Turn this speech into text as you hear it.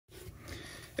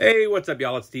Hey, what's up,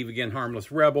 y'all? It's Steve again,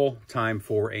 Harmless Rebel. Time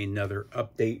for another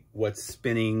update, what's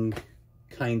spinning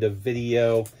kind of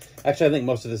video. Actually, I think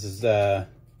most of this is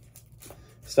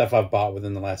stuff I've bought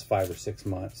within the last 5 or 6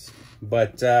 months.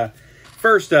 But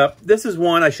first up, this is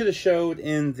one I should have showed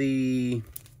in the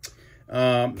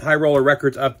High Roller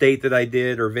Records update that I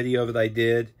did, or video that I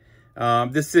did.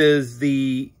 This is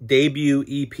the debut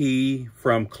EP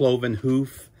from Cloven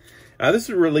Hoof. This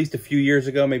was released a few years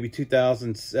ago, maybe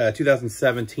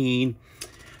 2017.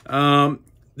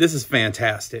 This is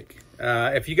fantastic.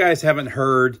 If you guys haven't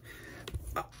heard,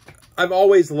 I've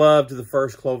always loved the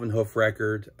first Cloven Hoof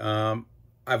record.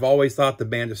 I've always thought the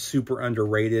band is super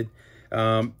underrated.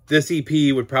 This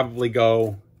EP would probably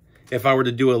go, if I were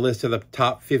to do a list of the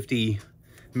top 50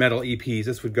 metal EPs,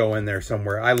 this would go in there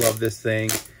somewhere. I love this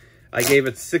thing. I gave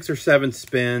it 6 or 7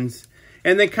 spins.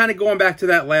 And then kind of going back to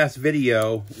that last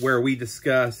video where we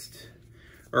discussed,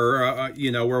 or,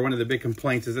 you know, where one of the big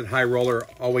complaints is that High Roller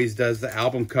always does the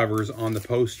album covers on the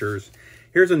posters.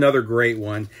 Here's another great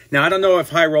one. Now, I don't know if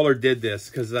High Roller did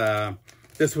this because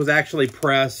this was actually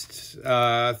pressed 3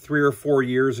 or 4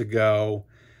 years ago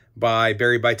by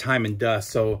Buried by Time and Dust.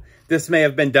 So this may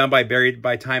have been done by Buried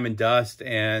by Time and Dust,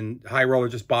 and High Roller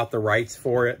just bought the rights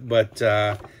for it. But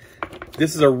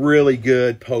this is a really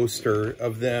good poster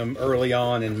of them early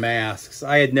on in Masks.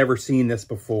 I had never seen this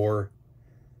before,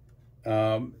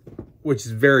 which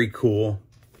is very cool.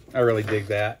 I really dig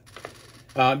that.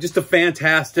 Just a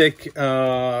fantastic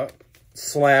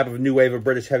slab of new wave of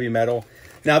British heavy metal.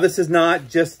 Now, this is not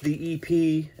just the EP.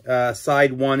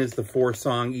 Side 1 is the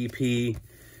 4-song EP.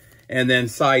 And then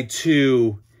side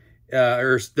 2,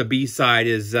 or the B-side,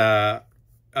 is a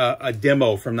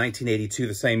demo from 1982,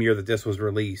 the same year that this was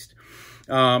released.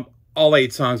 All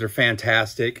 8 songs are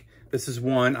fantastic. This is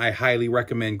one I highly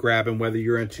recommend grabbing, whether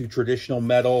you're into traditional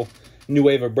metal, new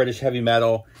wave of British heavy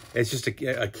metal. It's just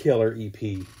a killer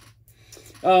EP.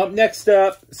 Next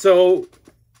up, so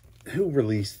who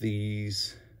released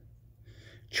these?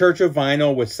 Church of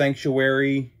Vinyl with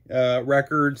Sanctuary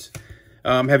Records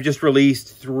have just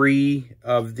released 3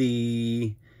 of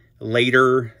the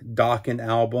later Dokken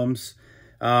albums.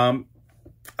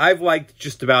 I've liked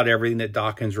just about everything that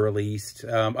Dokken's released,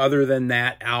 other than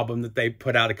that album that they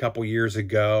put out a couple years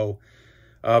ago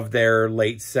of their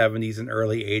late 70s and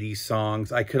early 80s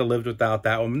songs. I could have lived without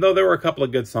that one, though there were a couple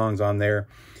of good songs on there.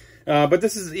 But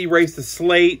this is Erase the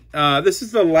Slate. This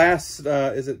is the last,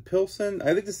 is it Pilsen?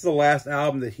 I think this is the last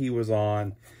album that he was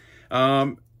on.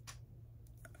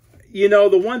 You know,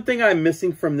 the one thing I'm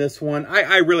missing from this one,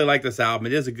 I really like this album.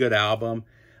 It is a good album.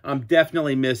 I'm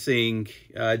definitely missing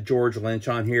George Lynch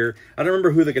on here. I don't remember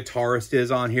who the guitarist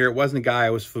is on here. It wasn't a guy I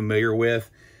was familiar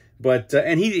with. But,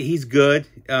 and he's good.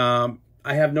 I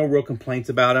have no real complaints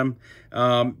about him.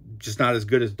 Just not as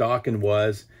good as Dokken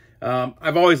was.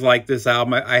 I've always liked this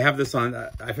album. I've had this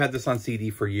on CD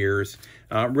for years.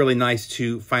 Really nice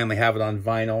to finally have it on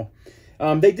vinyl.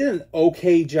 They did an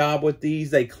okay job with these.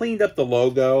 They cleaned up the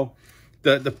logo.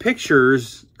 The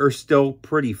pictures are still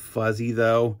pretty fuzzy,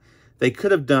 though. They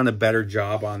could have done a better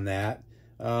job on that.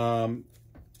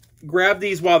 Grab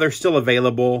these while they're still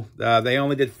available. They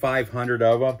only did 500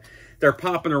 of them. They're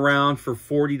popping around for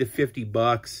 40 to 50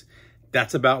 bucks.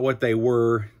 That's about what they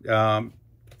were.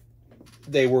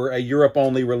 They were a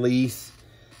Europe-only release,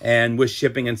 and with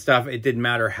shipping and stuff, it didn't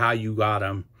matter how you got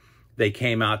them. They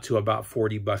came out to about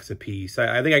 40 bucks a piece.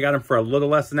 I think I got them for a little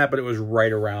less than that, but it was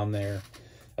right around there,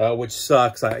 which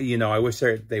sucks. You know, I wish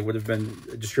they would have been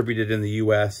distributed in the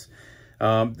U.S.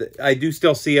 I do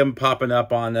still see them popping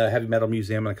up on Heavy Metal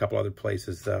Museum and a couple other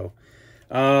places, though.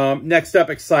 Next up,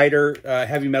 Exciter,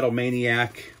 Heavy Metal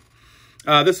Maniac.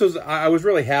 I was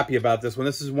really happy about this one.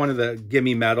 This is one of the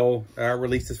Gimme Metal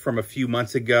releases from a few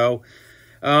months ago.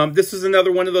 This is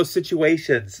another one of those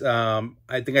situations. I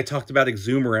think I talked about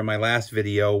Exumer in my last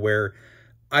video, where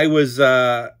I was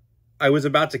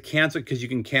about to cancel, because you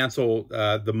can cancel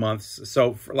the months.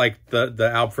 So like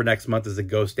the album for next month is a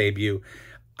Ghost debut.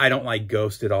 I don't like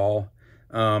Ghost at all.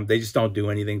 They just don't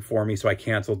do anything for me, so I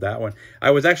canceled that one.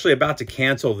 I was actually about to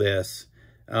cancel this,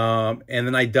 and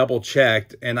then I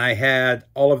double-checked, and I had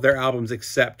all of their albums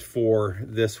except for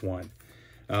this one,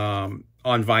 on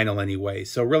vinyl anyway.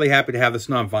 So really happy to have this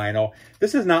on vinyl.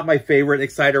 This is not my favorite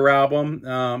Exciter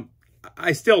album.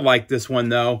 I still like this one,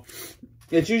 though.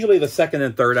 It's usually the second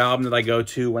and third album that I go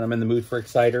to when I'm in the mood for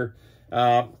Exciter.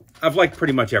 I've liked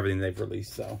pretty much everything they've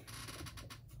released, so...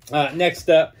 next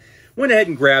up, went ahead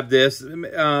and grabbed this.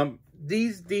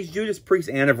 These Judas Priest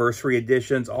anniversary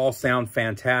editions all sound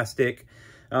fantastic.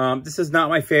 This is not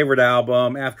my favorite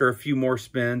album. After a few more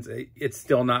spins, it's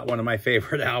still not one of my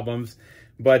favorite albums.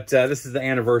 But this is the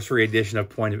anniversary edition of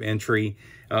Point of Entry.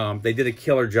 They did a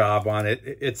killer job on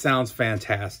it. It sounds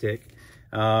fantastic.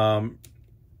 Definitely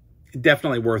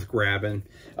worth grabbing.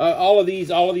 All of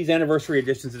these anniversary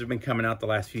editions that have been coming out the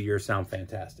last few years sound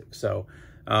fantastic. So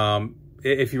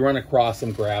if you run across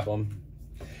them, grab them.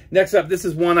 Next up, this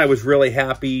is one I was really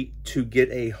happy to get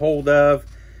a hold of.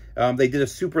 They did a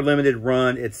super limited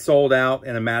run. It sold out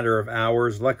in a matter of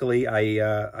hours. Luckily,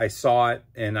 I saw it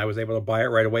and I was able to buy it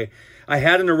right away. I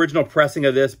had an original pressing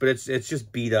of this, but it's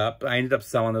just beat up. I ended up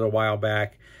selling it a while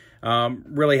back.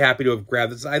 Really happy to have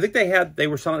grabbed this. I think they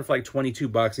were selling it for like 22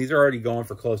 bucks. These are already going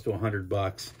for close to 100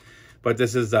 bucks. But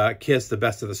this is Kiss, the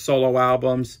best of the solo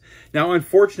albums. Now,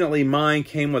 unfortunately, mine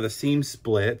came with a seam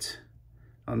split.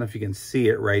 I don't know if you can see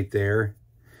it right there.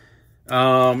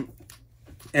 And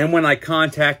when I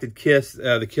contacted Kiss,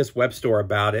 the Kiss web store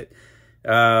about it,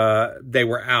 they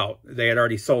were out. They had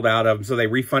already sold out of them, so they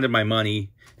refunded my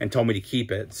money and told me to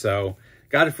keep it. So,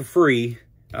 got it for free.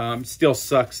 Still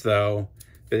sucks, though,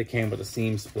 that it came with a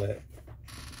seam split.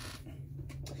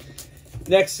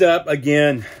 Next up,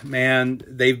 again, man,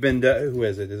 they've been, who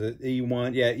is it? Is it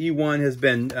E1? Yeah, E1 has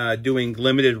been doing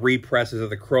limited represses of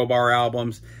the Crowbar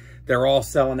albums. They're all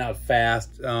selling out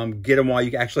fast. Get them while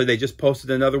you... Actually, they just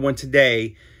posted another one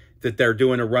today that they're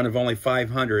doing a run of only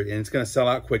 500, and it's going to sell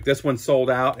out quick. This one sold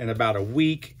out in about a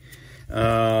week,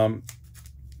 and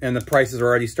the prices are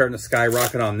already starting to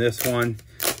skyrocket on this one.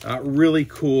 Really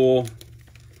cool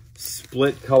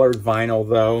split-colored vinyl,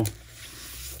 though.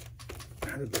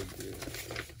 How did they do it?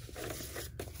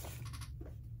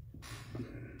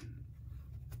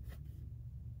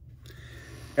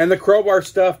 And the Crowbar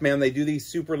stuff, man, they do these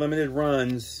super limited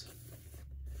runs,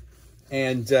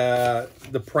 and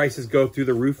the prices go through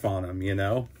the roof on them, you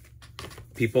know?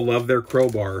 People love their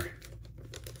Crowbar.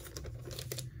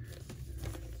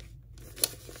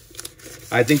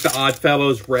 I think the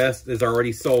Oddfellows Rest is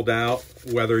already sold out,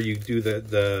 whether you do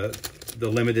the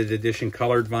limited edition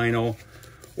colored vinyl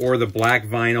or the black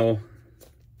vinyl.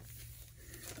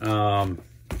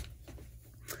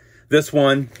 This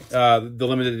one, the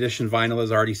limited edition vinyl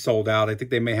is already sold out. I think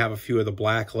they may have a few of the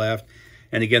black left.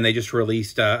 And again, they just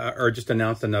released, or just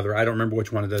announced another. I don't remember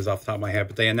which one it is off the top of my head,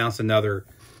 but they announced another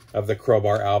of the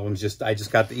Crowbar albums. I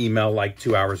just got the email like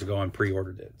 2 hours ago and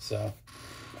pre-ordered it. So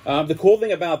the cool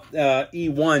thing about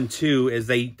E1 too is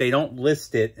they don't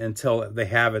list it until they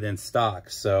have it in stock.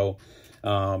 So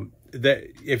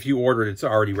if you order it, it's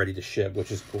already ready to ship,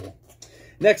 which is cool.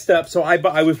 Next up, so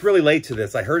I was really late to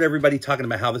this. I heard everybody talking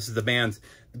about how this is the band's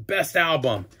best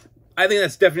album. I think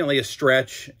that's definitely a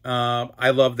stretch.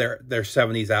 I love their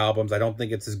 70s albums. I don't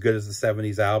think it's as good as the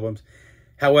 70s albums.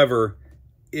 However,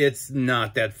 it's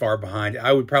not that far behind.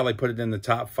 I would probably put it in the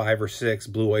top 5 or 6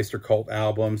 Blue Oyster Cult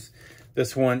albums.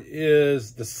 This one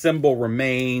is The Symbol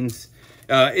Remains.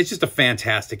 It's just a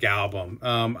fantastic album.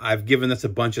 I've given this a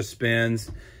bunch of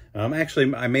spins.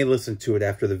 Actually, I may listen to it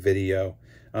after the video.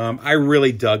 I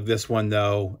really dug this one,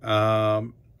 though.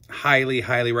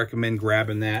 Highly recommend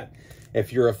grabbing that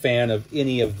if you're a fan of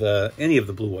any of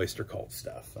the Blue Oyster Cult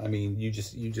stuff. I mean, you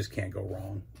just can't go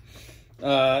wrong.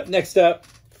 Next up,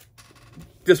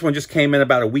 this one just came in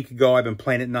about a week ago. I've been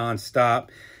playing it nonstop.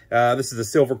 This is the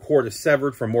Silver Cord is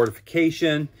Severed from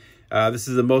Mortification. This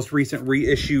is the most recent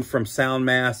reissue from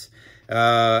Soundmass.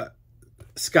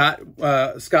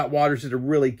 Scott Waters did a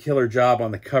really killer job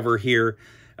on the cover here.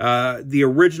 The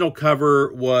original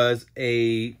cover was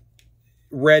a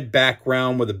red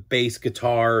background with a bass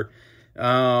guitar.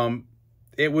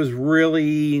 It was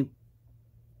really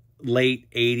late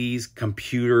 80s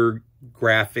computer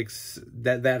graphics.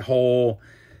 That whole,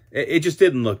 it just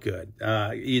didn't look good.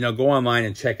 You know, go online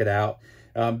and check it out.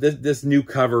 This new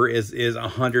cover is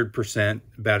 100%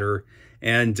 better,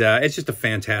 and it's just a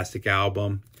fantastic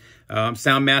album.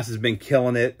 Soundmass has been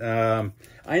killing it.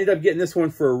 I ended up getting this one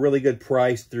for a really good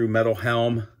price through Metal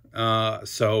Helm.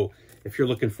 So if you're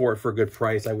looking for it for a good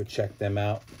price, I would check them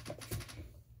out.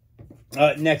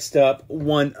 Next up,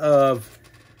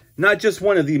 not just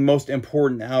one of the most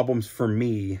important albums for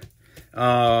me.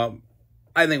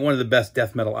 I think one of the best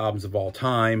death metal albums of all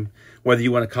time. Whether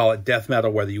you want to call it death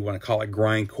metal, whether you want to call it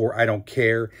grindcore, I don't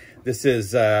care. This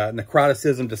is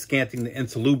Necroticism Descanting the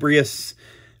Insalubrious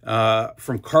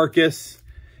from Carcass.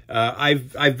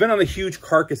 I've been on a huge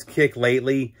Carcass kick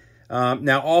lately.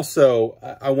 Now, also,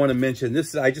 I want to mention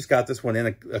this. I just got this one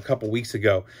in a couple weeks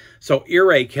ago. So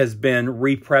Earache has been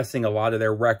repressing a lot of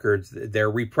their records.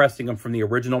 They're repressing them from the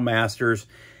original masters.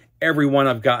 Every one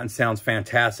I've gotten sounds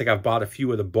fantastic. I've bought a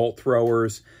few of the Bolt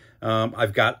Throwers.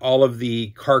 I've got all of the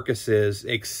Carcasses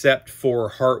except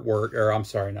for Heartwork, or I'm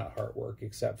sorry, not Heartwork,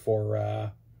 except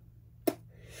for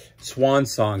Swan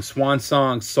Song. Swan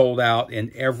Song sold out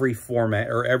in every format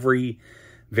or every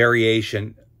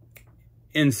variation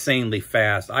insanely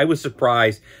fast. I was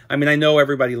surprised. I mean, I know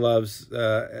everybody loves,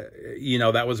 you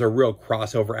know, that was a real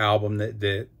crossover album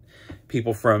that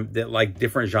people from that like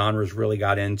different genres really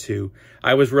got into.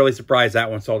 I was really surprised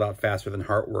that one sold out faster than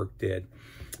Heartwork did.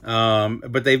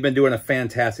 But they've been doing a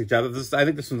fantastic job. I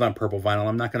think this one's on purple vinyl.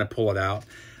 I'm not going to pull it out.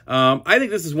 I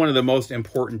think this is one of the most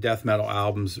important death metal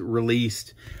albums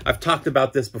released. I've talked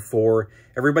about this before.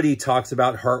 Everybody talks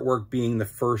about Heartwork being the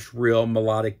first real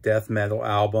melodic death metal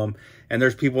album. And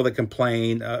there's people that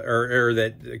complain,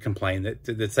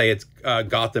 that say it's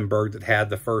Gothenburg that had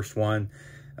the first one.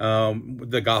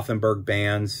 The Gothenburg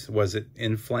bands, was it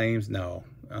In Flames? No.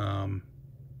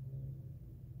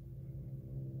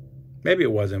 Maybe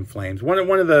it was In Flames. One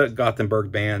of the Gothenburg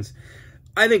bands.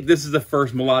 I think this is the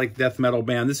first melodic death metal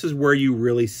band. This is where you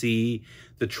really see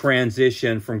the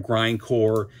transition from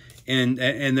grindcore, and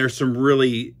there's some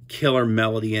really killer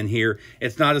melody in here.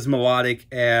 It's not as melodic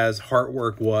as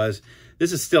Heartwork was.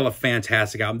 This is still a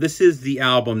fantastic album. This is the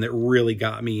album that really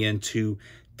got me into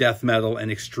death metal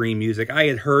and extreme music. I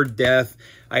had heard Death.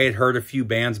 I had heard a few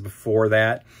bands before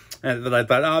that, and that I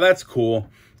thought, oh, that's cool.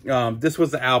 This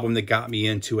was the album that got me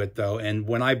into it, though. And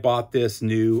when I bought this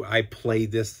new, I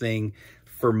played this thing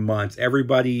for months.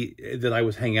 Everybody that I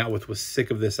was hanging out with was sick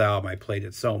of this album. I played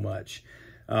it so much.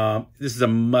 This is a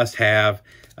must-have.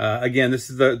 Again,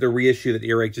 this is the reissue that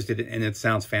Earache just did, and it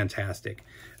sounds fantastic.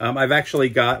 I've actually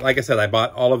got, like I said, I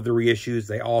bought all of the reissues.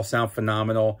 They all sound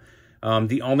phenomenal.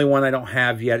 The only one I don't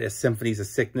have yet is Symphonies of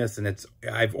Sickness, and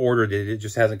I've ordered it. It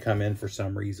just hasn't come in for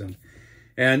some reason.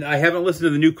 And I haven't listened to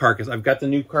the New Carcass. I've got the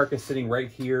New Carcass sitting right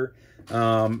here.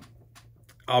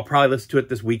 I'll probably listen to it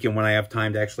this weekend when I have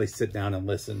time to actually sit down and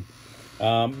listen.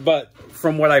 But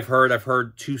from what I've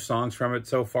heard 2 songs from it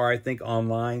so far, I think,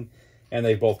 online, and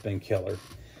they've both been killer.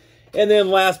 And then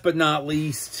last but not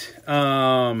least,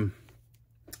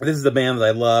 this is the band that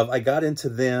I love. I got into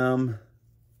them,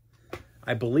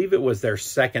 I believe it was their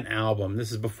second album.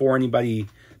 This is before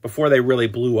they really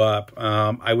blew up.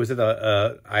 I was at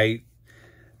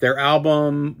their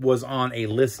album was on a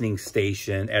listening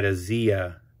station at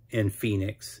Azia in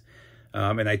Phoenix.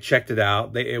 And I checked it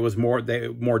out. It was more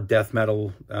death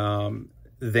metal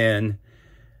then.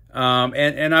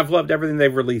 And I've loved everything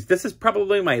they've released. This is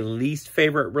probably my least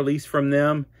favorite release from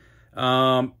them.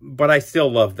 But I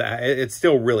still love that. It's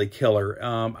still really killer.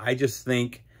 I just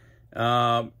think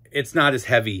it's not as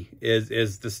heavy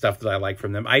as the stuff that I like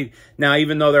from them. Now,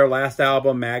 even though their last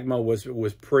album, Magma,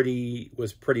 was pretty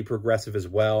progressive as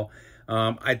well.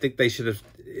 I think they should have,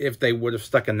 if they would have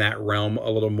stuck in that realm a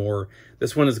little more.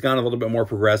 This one has gone a little bit more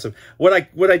progressive. What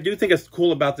I do think is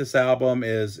cool about this album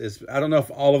is I don't know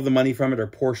if all of the money from it or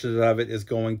portions of it is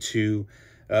going to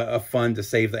a fund to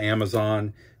save the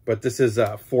Amazon, but this is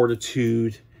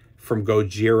Fortitude from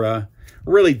Gojira.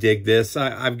 Really dig this.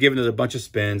 I've given it a bunch of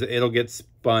spins. It'll get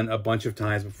spun a bunch of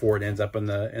times before it ends up in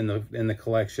the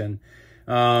collection.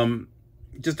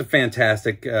 Just a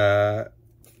fantastic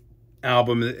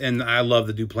album, and I love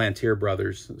the Duplantier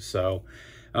brothers. So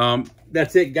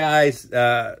that's it, guys.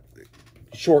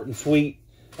 Short and sweet.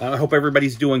 I hope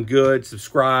everybody's doing good.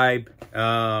 Subscribe.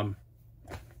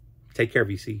 Take care,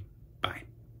 VC.